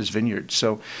in Martha's Vineyard,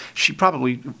 so she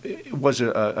probably was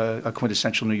a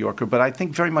quintessential New Yorker. But I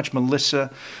think very much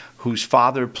Melissa, whose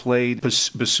father played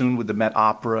bassoon with the Met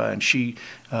Opera, and she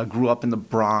grew up in the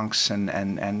Bronx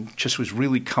and just was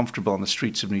really comfortable on the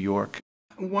streets of New York.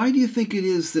 Why do you think it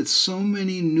is that so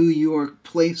many New York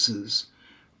places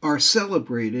are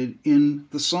celebrated in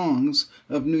the songs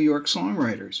of New York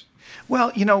songwriters?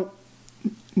 Well, you know,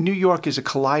 New York is a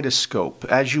kaleidoscope.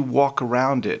 As you walk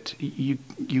around it,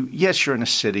 yes, you're in a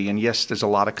city, and yes, there's a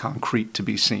lot of concrete to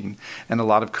be seen and a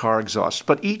lot of car exhaust.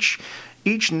 But each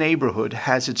neighborhood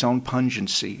has its own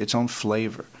pungency, its own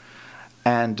flavor,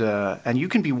 and you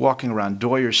can be walking around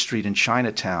Doyer Street in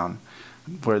Chinatown,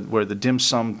 where the dim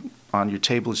sum on your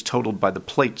table is totaled by the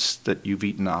plates that you've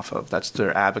eaten off of. That's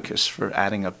their abacus for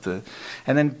adding up the...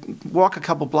 And then walk a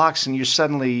couple blocks and you're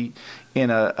suddenly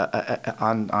in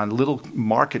on Little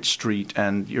Market Street,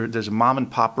 and there's a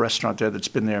mom-and-pop restaurant there that's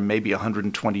been there maybe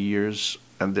 120 years,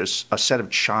 and there's a set of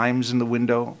chimes in the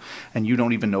window, and you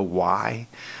don't even know why.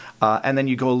 And then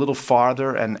you go a little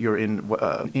farther, and you're in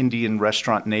Indian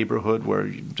restaurant neighborhood where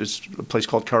there's a place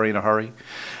called Curry in a Hurry.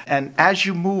 And as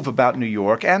you move about New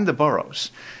York and the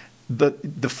boroughs,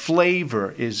 the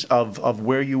flavor is of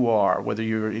where you are, whether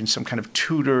you're in some kind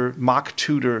of mock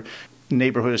Tudor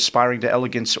neighborhood aspiring to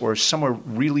elegance or somewhere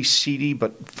really seedy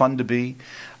but fun to be.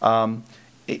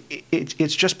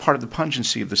 It's just part of the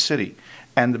pungency of the city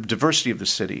and the diversity of the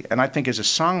city. And I think as a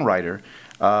songwriter,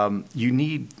 you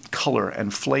need color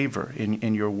and flavor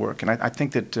in your work. And I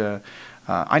think that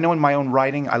I know in my own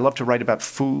writing, I love to write about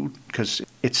food because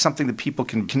it's something that people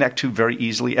can connect to very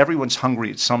easily. Everyone's hungry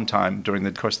at some time during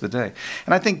the course of the day.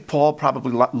 And I think Paul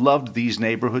probably loved these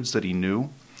neighborhoods that he knew.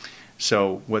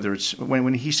 So whether it's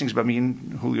when he sings about me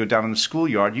and Julio down in the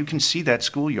schoolyard, you can see that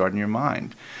schoolyard in your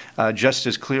mind just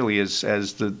as clearly as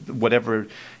whatever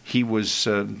he was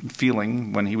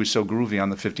feeling when he was so groovy on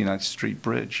the 59th Street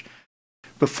Bridge.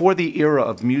 Before the era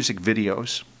of music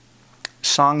videos,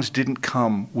 songs didn't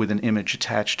come with an image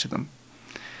attached to them.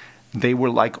 They were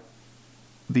like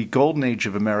the golden age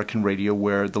of American radio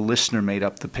where the listener made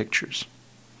up the pictures.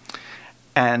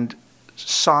 And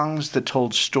songs that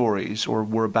told stories or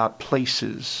were about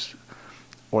places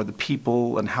or the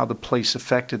people and how the place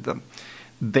affected them,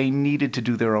 they needed to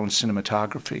do their own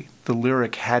cinematography. The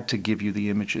lyric had to give you the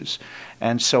images.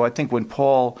 And so I think when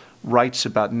Paul writes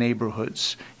about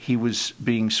neighborhoods, he was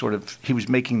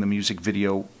making the music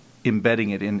video, embedding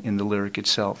it in the lyric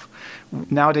itself.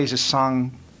 Nowadays, a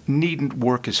song needn't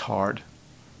work as hard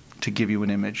to give you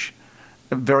an image.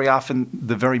 Very often,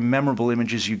 the very memorable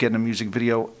images you get in a music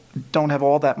video don't have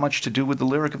all that much to do with the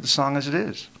lyric of the song as it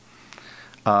is.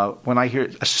 When I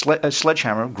hear a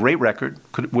Sledgehammer, great record,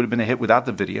 would have been a hit without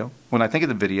the video. When I think of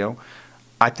the video,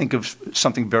 I think of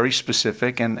something very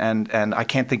specific, and I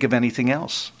can't think of anything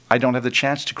else. I don't have the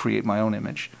chance to create my own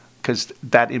image because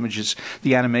that image is,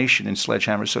 the animation in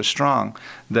Sledgehammer is so strong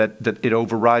that it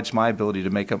overrides my ability to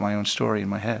make up my own story in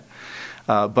my head.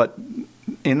 But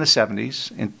in the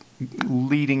 70s,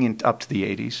 leading up to the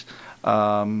 80s,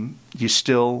 you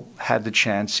still had the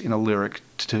chance in a lyric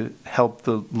to help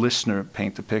the listener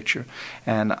paint the picture.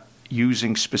 And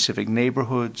using specific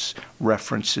neighborhoods,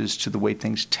 references to the way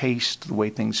things taste, the way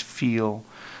things feel,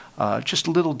 just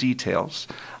little details.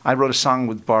 I wrote a song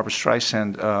with Barbara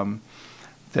Streisand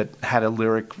that had a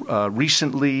lyric,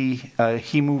 recently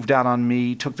he moved out on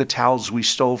me, took the towels we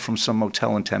stole from some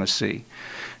motel in Tennessee.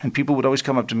 And people would always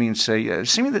come up to me and say,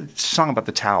 sing me the song about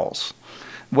the towels.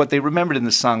 What they remembered in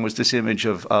the song was this image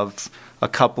of a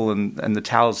couple and the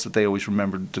towels that they always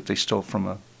remembered that they stole from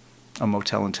a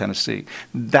motel in Tennessee.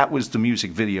 That was the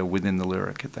music video within the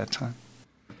lyric at that time.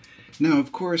 Now,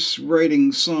 of course,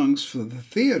 writing songs for the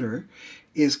theater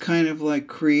is kind of like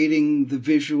creating the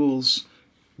visuals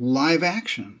live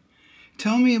action.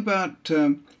 Tell me about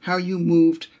how you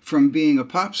moved from being a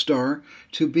pop star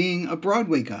to being a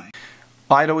Broadway guy.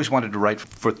 I'd always wanted to write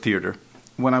for theater.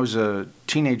 When I was a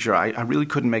teenager, I really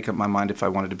couldn't make up my mind if I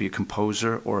wanted to be a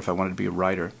composer or if I wanted to be a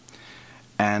writer.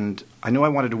 And I knew I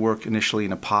wanted to work initially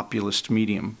in a populist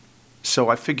medium. So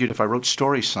I figured if I wrote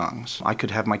story songs, I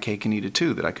could have my cake and eat it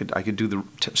too, that I could do the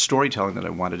storytelling that I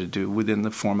wanted to do within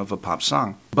the form of a pop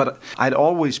song. But I'd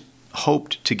always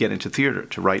hoped to get into theater,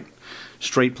 to write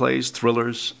straight plays,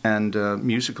 thrillers, and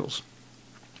musicals.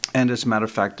 And as a matter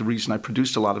of fact, the reason I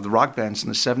produced a lot of the rock bands in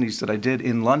the 70s that I did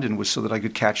in London was so that I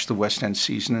could catch the West End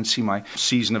season and see my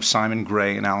season of Simon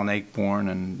Gray and Alan Ayckbourn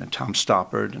and Tom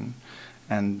Stoppard.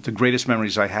 And the greatest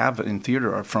memories I have in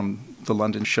theater are from the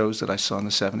London shows that I saw in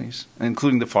the 70s,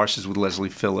 including the farces with Leslie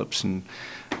Phillips and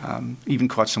even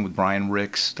caught some with Brian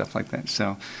Ricks, stuff like that.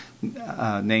 So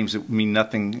names that mean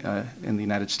nothing in the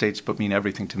United States but mean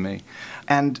everything to me.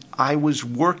 And I was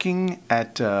working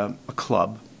at a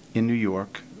club in New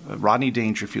York, Rodney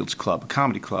Dangerfield's club, a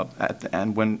comedy club,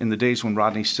 and in the days when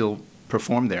Rodney still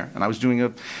performed there. And I was doing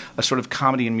a sort of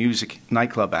comedy and music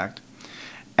nightclub act.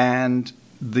 And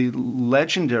the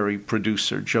legendary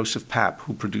producer, Joseph Papp,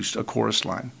 who produced A Chorus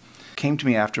Line, came to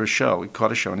me after a show. He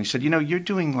caught a show, and he said, you know, you're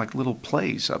doing like little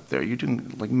plays up there. You're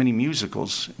doing like mini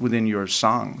musicals within your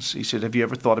songs. He said, have you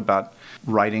ever thought about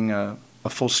writing a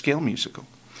full-scale musical?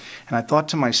 And I thought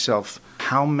to myself,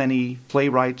 how many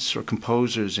playwrights or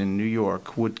composers in New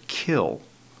York would kill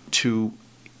to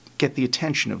get the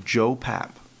attention of Joe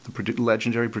Papp, the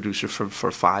legendary producer,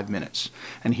 for 5 minutes?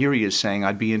 And here he is saying,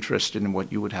 I'd be interested in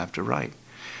what you would have to write.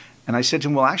 And I said to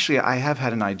him, well, actually, I have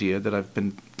had an idea that I've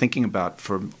been thinking about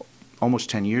for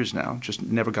almost 10 years now, just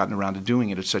never gotten around to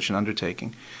doing it. It's such an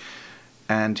undertaking.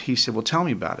 And he said, well, tell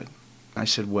me about it. I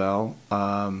said, well,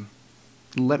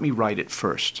 let me write it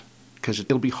first, because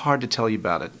it'll be hard to tell you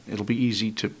about it. It'll be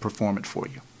easy to perform it for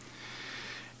you.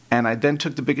 And I then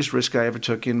took the biggest risk I ever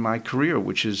took in my career,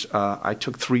 which is I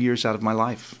took 3 years out of my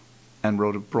life and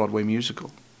wrote a Broadway musical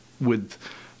with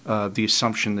the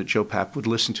assumption that Joe Papp would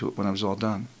listen to it when I was all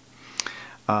done.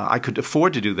 I could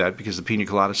afford to do that because the Piña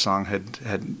Colada Song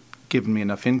had given me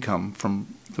enough income from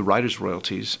the writer's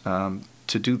royalties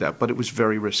to do that, but it was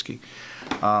very risky.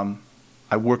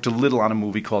 I worked a little on a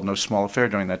movie called No Small Affair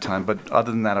during that time, but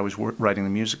other than that, I was writing the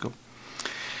musical.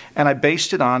 And I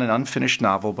based it on an unfinished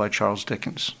novel by Charles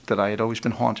Dickens that I had always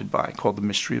been haunted by, called The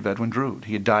Mystery of Edwin Drood.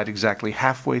 He had died exactly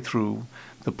halfway through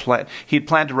the play. He had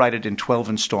planned to write it in 12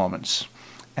 installments,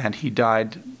 and he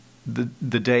died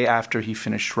the day after he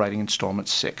finished writing installment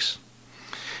 6.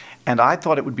 And I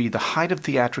thought it would be the height of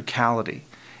theatricality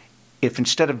if,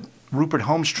 instead of Rupert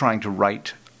Holmes trying to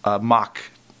write a mock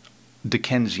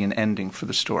Dickensian ending for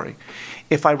the story,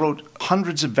 if I wrote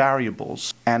hundreds of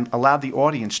variables and allowed the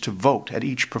audience to vote at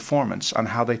each performance on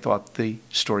how they thought the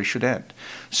story should end,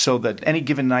 so that any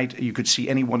given night you could see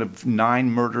any one of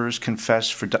 9 murderers confess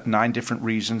for 9 different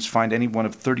reasons, find any one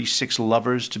of 36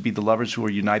 lovers to be the lovers who are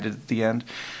united at the end,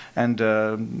 and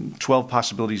 12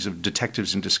 possibilities of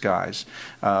detectives in disguise.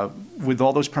 With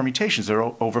all those permutations, there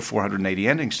are over 480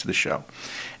 endings to the show.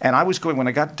 And I was going, when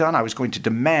I got done, I was going to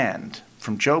demand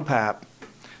from Joe Papp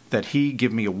that he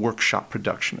give me a workshop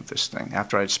production of this thing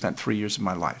after I had spent 3 years of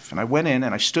my life. And I went in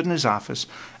and I stood in his office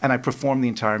and I performed the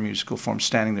entire musical for him,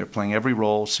 standing there playing every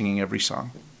role, singing every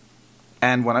song.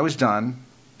 And when I was done,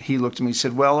 he looked at me and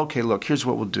said, well, okay, look, here's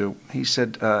what we'll do. He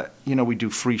said, you know, we do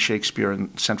free Shakespeare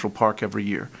in Central Park every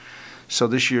year. So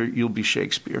this year you'll be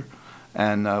Shakespeare.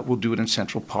 And we'll do it in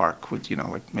Central Park with, you know,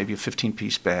 like maybe a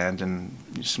 15-piece band and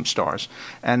some stars.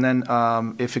 And then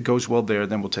if it goes well there,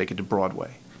 then we'll take it to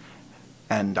Broadway.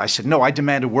 And I said, no, I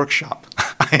demand a workshop.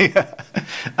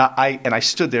 And I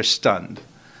stood there stunned.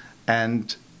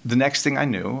 And the next thing I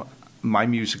knew, my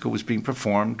musical was being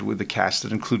performed with a cast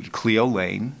that included Cleo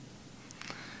Lane,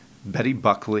 Betty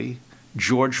Buckley,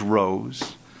 George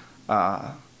Rose,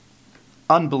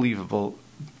 unbelievable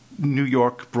New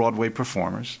York Broadway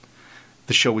performers.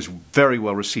 The show was very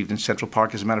well received in Central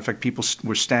Park. As a matter of fact, people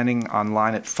were standing on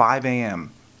line at 5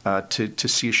 a.m. To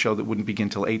see a show that wouldn't begin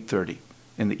till 8:30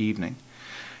 in the evening.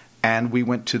 And we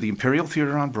went to the Imperial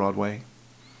Theater on Broadway,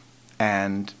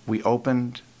 and we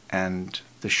opened, and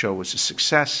the show was a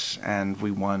success, and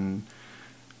we won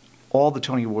all the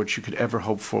Tony Awards you could ever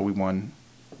hope for. We won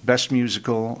Best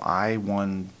Musical, I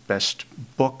won Best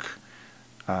Book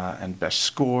and Best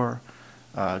Score.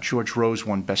 George Rose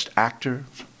won Best Actor,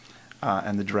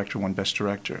 and the director won Best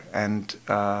Director. And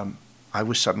I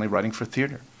was suddenly writing for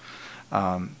theater,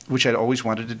 which I'd always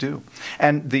wanted to do.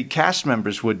 And the cast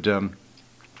members would,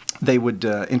 they would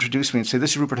introduce me and say,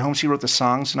 this is Rupert Holmes, he wrote the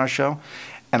songs in our show.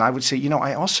 And I would say, you know,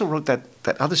 I also wrote that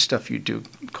other stuff you do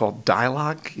called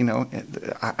dialogue, you know,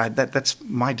 that's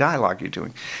my dialogue you're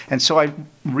doing. And so I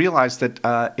realized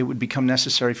that it would become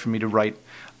necessary for me to write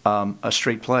a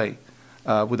straight play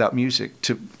without music,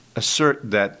 to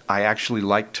assert that I actually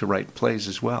like to write plays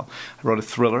as well. I wrote a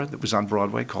thriller that was on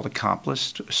Broadway called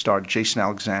Accomplice, starred Jason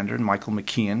Alexander and Michael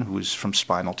McKean, who was from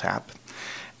Spinal Tap,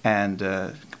 and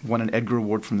won an Edgar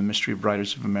Award from the Mystery of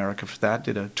Writers of America for that.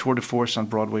 Did a tour de force on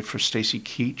Broadway for Stacy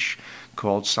Keach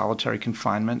called Solitary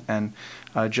Confinement, and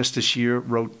just this year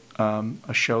wrote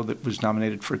a show that was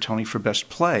nominated for a Tony for Best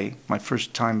Play, my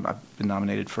first time I've been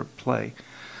nominated for a play,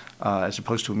 as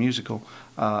opposed to a musical,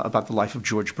 about the life of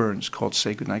George Burns called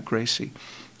Say Goodnight, Gracie.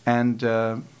 And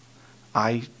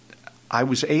I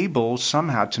was able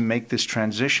somehow to make this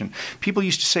transition. People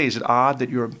used to say, is it odd that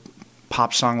you're a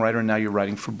pop songwriter and now you're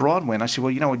writing for Broadway? And I said,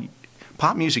 well, you know what,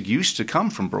 pop music used to come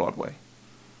from Broadway.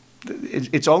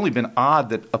 It's only been odd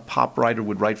that a pop writer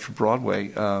would write for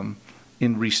Broadway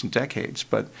in recent decades,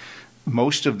 but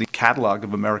most of the catalog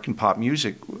of American pop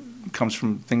music comes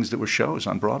from things that were shows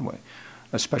on Broadway,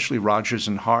 especially Rodgers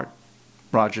and Hart,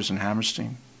 Rodgers and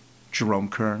Hammerstein, Jerome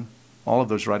Kern. All of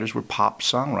those writers were pop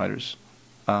songwriters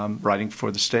writing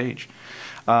for the stage.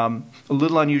 A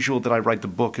little unusual that I write the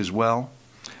book as well,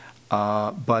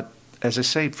 but as I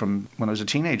say, from when I was a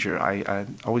teenager, I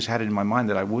always had it in my mind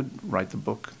that I would write the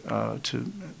book,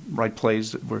 to write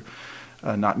plays that were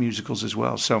not musicals as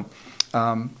well. So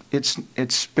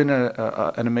it's been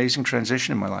an amazing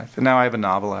transition in my life. And now I have a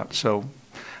novel out, so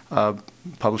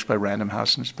published by Random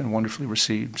House, and it's been wonderfully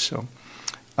received. So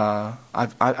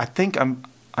I think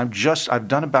I've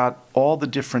done about all the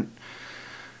different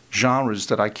genres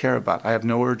that I care about. I have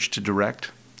no urge to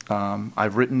direct.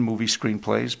 I've written movie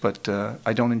screenplays, but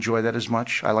I don't enjoy that as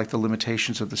much. I like the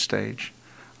limitations of the stage.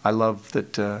 I love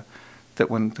that that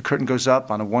when the curtain goes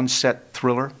up on a one-set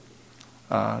thriller,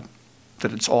 that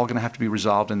it's all going to have to be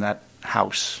resolved in that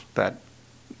house, that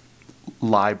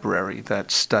library,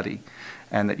 that study,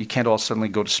 and that you can't all suddenly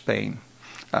go to Spain.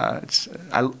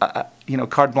 You know,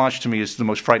 carte blanche to me is the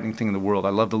most frightening thing in the world. I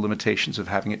love the limitations of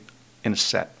having it in a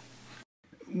set.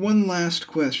 One last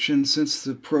question, since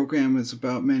the program is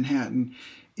about Manhattan.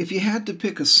 If you had to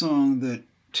pick a song that,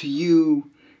 to you,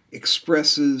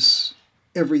 expresses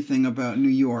everything about New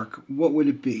York, what would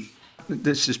it be?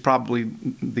 This is probably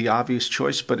the obvious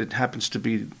choice, but it happens to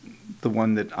be the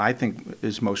one that I think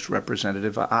is most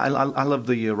representative. I love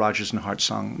the Rodgers and Hart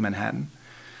song, Manhattan,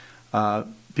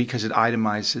 because it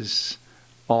itemizes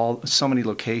so many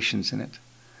locations in it.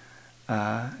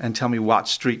 And tell me what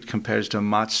street compares to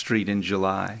Mott Street in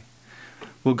July.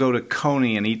 We'll go to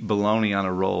Coney and eat bologna on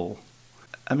a roll.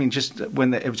 I mean, just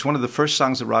when it was one of the first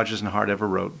songs that Rodgers and Hart ever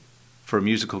wrote for a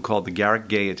musical called The Garrick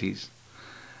Gaieties,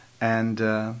 and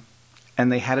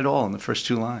they had it all in the first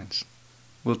two lines.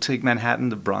 We'll take Manhattan,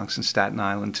 the Bronx, and Staten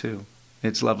Island too.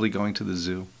 It's lovely going to the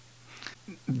zoo.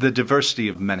 The diversity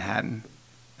of Manhattan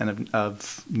and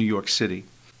of New York City,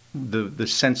 the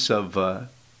sense of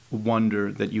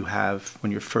wonder that you have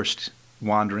when you're first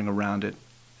wandering around it,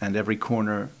 and every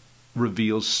corner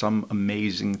reveals some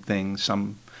amazing thing,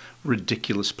 some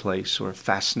ridiculous place or a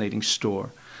fascinating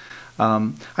store.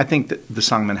 I think that the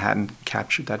song Manhattan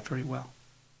captured that very well.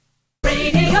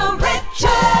 Radio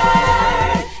Richard!